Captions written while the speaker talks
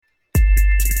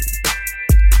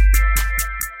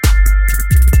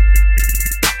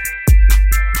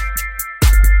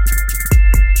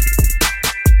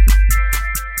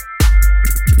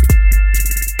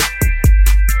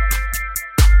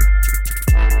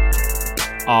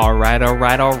All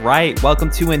right.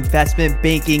 Welcome to Investment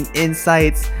Banking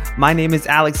Insights. My name is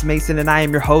Alex Mason and I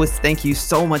am your host. Thank you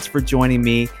so much for joining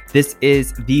me. This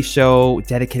is the show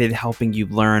dedicated to helping you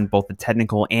learn both the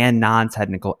technical and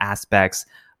non-technical aspects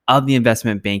of the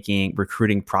investment banking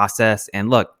recruiting process. And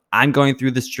look, I'm going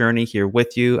through this journey here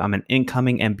with you. I'm an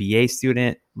incoming MBA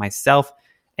student myself.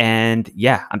 And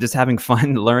yeah, I'm just having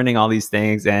fun learning all these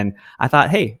things. And I thought,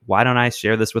 hey, why don't I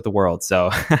share this with the world? So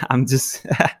I'm just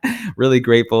really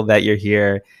grateful that you're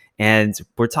here. And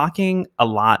we're talking a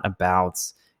lot about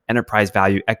enterprise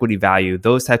value, equity value,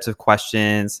 those types of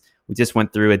questions. We just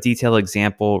went through a detailed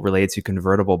example related to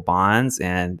convertible bonds.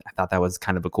 And I thought that was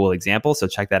kind of a cool example. So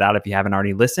check that out if you haven't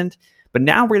already listened. But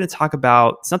now we're going to talk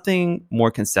about something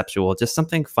more conceptual, just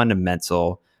something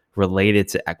fundamental related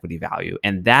to equity value.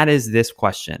 And that is this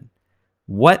question.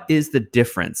 What is the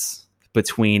difference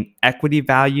between equity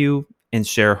value and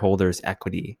shareholders'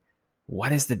 equity?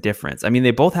 What is the difference? I mean,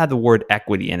 they both have the word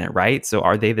equity in it, right? So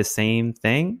are they the same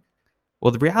thing?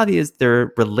 Well, the reality is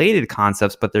they're related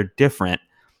concepts, but they're different.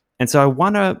 And so I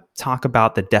want to talk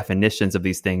about the definitions of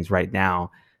these things right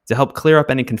now to help clear up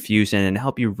any confusion and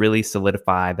help you really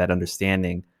solidify that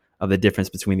understanding of the difference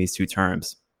between these two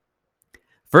terms.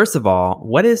 First of all,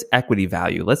 what is equity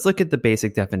value? Let's look at the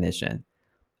basic definition.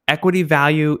 Equity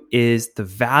value is the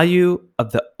value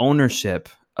of the ownership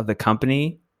of the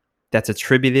company that's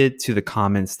attributed to the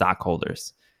common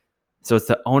stockholders. So it's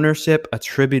the ownership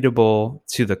attributable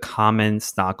to the common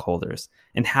stockholders.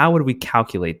 And how would we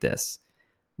calculate this?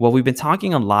 Well, we've been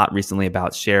talking a lot recently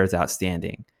about shares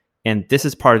outstanding. And this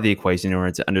is part of the equation in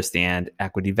order to understand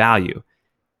equity value.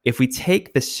 If we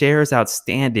take the shares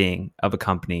outstanding of a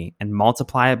company and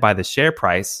multiply it by the share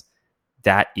price,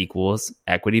 that equals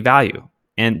equity value.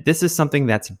 And this is something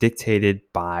that's dictated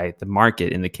by the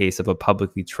market in the case of a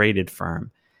publicly traded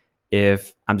firm.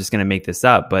 If I'm just going to make this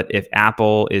up, but if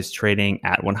Apple is trading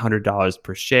at $100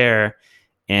 per share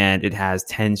and it has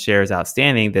 10 shares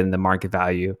outstanding, then the market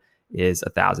value is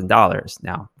 $1,000.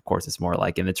 Now, of course, it's more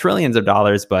like in the trillions of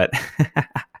dollars, but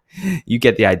you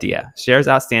get the idea. Shares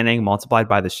outstanding multiplied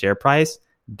by the share price,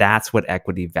 that's what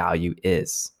equity value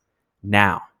is.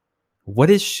 Now, what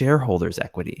is shareholders'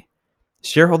 equity?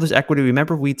 Shareholders' equity,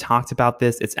 remember we talked about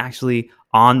this. It's actually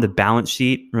on the balance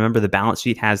sheet. Remember, the balance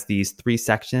sheet has these three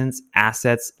sections: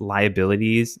 assets,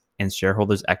 liabilities, and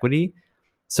shareholders' equity.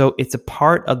 So it's a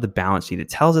part of the balance sheet. It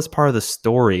tells us part of the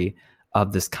story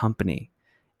of this company.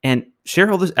 And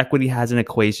shareholders' equity has an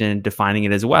equation defining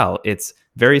it as well. It's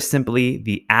very simply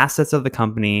the assets of the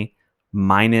company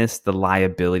minus the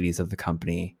liabilities of the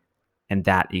company, and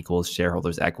that equals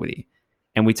shareholders' equity.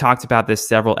 And we talked about this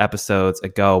several episodes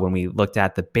ago when we looked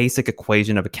at the basic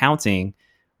equation of accounting,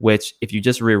 which if you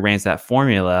just rearrange that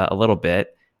formula a little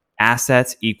bit,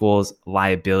 assets equals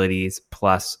liabilities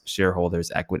plus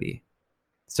shareholders' equity.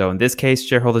 So in this case,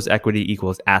 shareholders' equity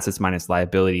equals assets minus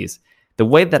liabilities. The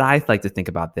way that I like to think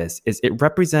about this is it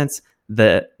represents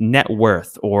the net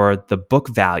worth or the book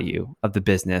value of the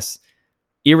business,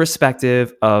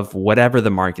 irrespective of whatever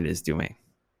the market is doing.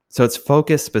 So it's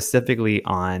focused specifically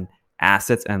on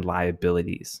assets and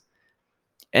liabilities.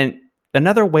 And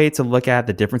another way to look at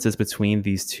the differences between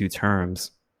these two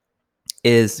terms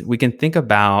is we can think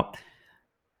about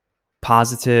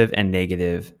positive and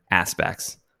negative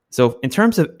aspects. So in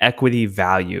terms of equity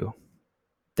value,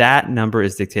 that number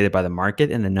is dictated by the market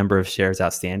and the number of shares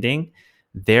outstanding.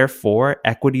 Therefore,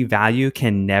 equity value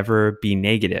can never be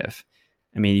negative.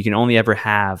 I mean, you can only ever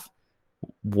have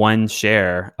one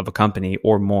share of a company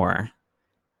or more,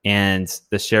 and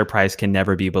the share price can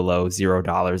never be below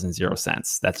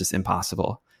 $0.00. That's just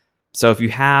impossible. So if you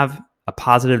have a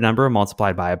positive number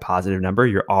multiplied by a positive number,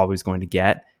 you're always going to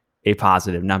get a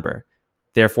positive number.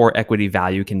 Therefore, equity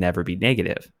value can never be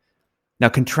negative. Now,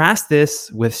 contrast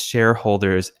this with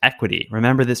shareholders' equity.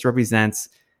 Remember, this represents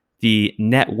the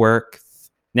net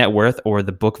worth or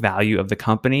the book value of the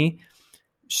company.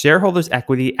 Shareholders'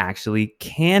 equity actually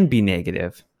can be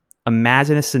negative.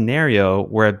 Imagine a scenario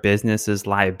where a business's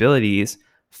liabilities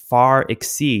far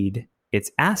exceed its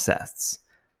assets.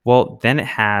 Well, then it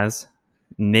has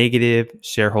negative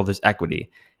shareholders'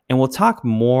 equity. And we'll talk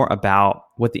more about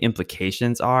what the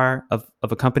implications are of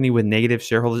a company with negative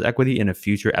shareholders' equity in a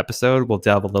future episode. We'll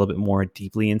delve a little bit more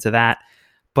deeply into that.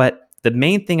 But the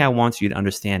main thing I want you to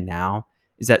understand now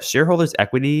is that shareholders'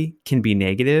 equity can be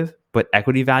negative, but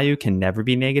equity value can never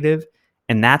be negative.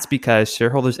 And that's because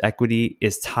shareholders' equity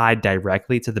is tied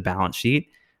directly to the balance sheet,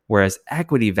 whereas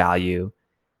equity value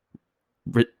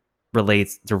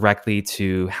relates directly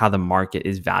to how the market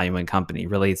is valuing company,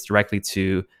 relates directly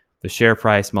to the share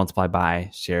price multiplied by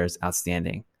shares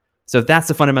outstanding. So that's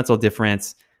the fundamental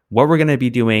difference. what we're going to be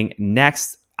doing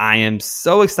next, I am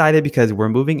so excited because we're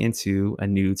moving into a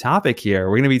new topic here.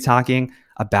 We're going to be talking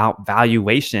about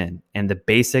valuation and the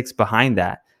basics behind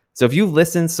that. So if you've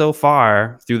listened so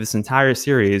far through this entire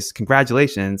series,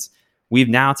 congratulations. We've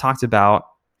now talked about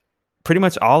pretty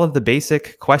much all of the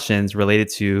basic questions related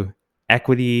to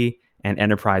equity and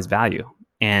enterprise value.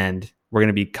 And we're going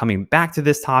to be coming back to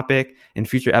this topic in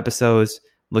future episodes,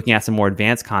 looking at some more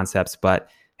advanced concepts. But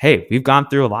hey, we've gone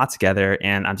through a lot together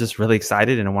and I'm just really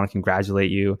excited and I want to congratulate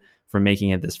you for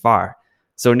making it this far.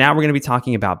 So now we're going to be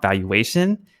talking about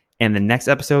valuation, and the next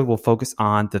episode will focus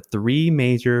on the 3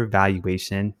 major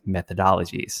valuation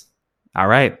methodologies. All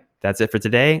right, that's it for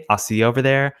today. I'll see you over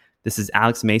there. This is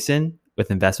Alex Mason with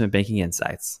Investment Banking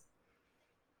Insights.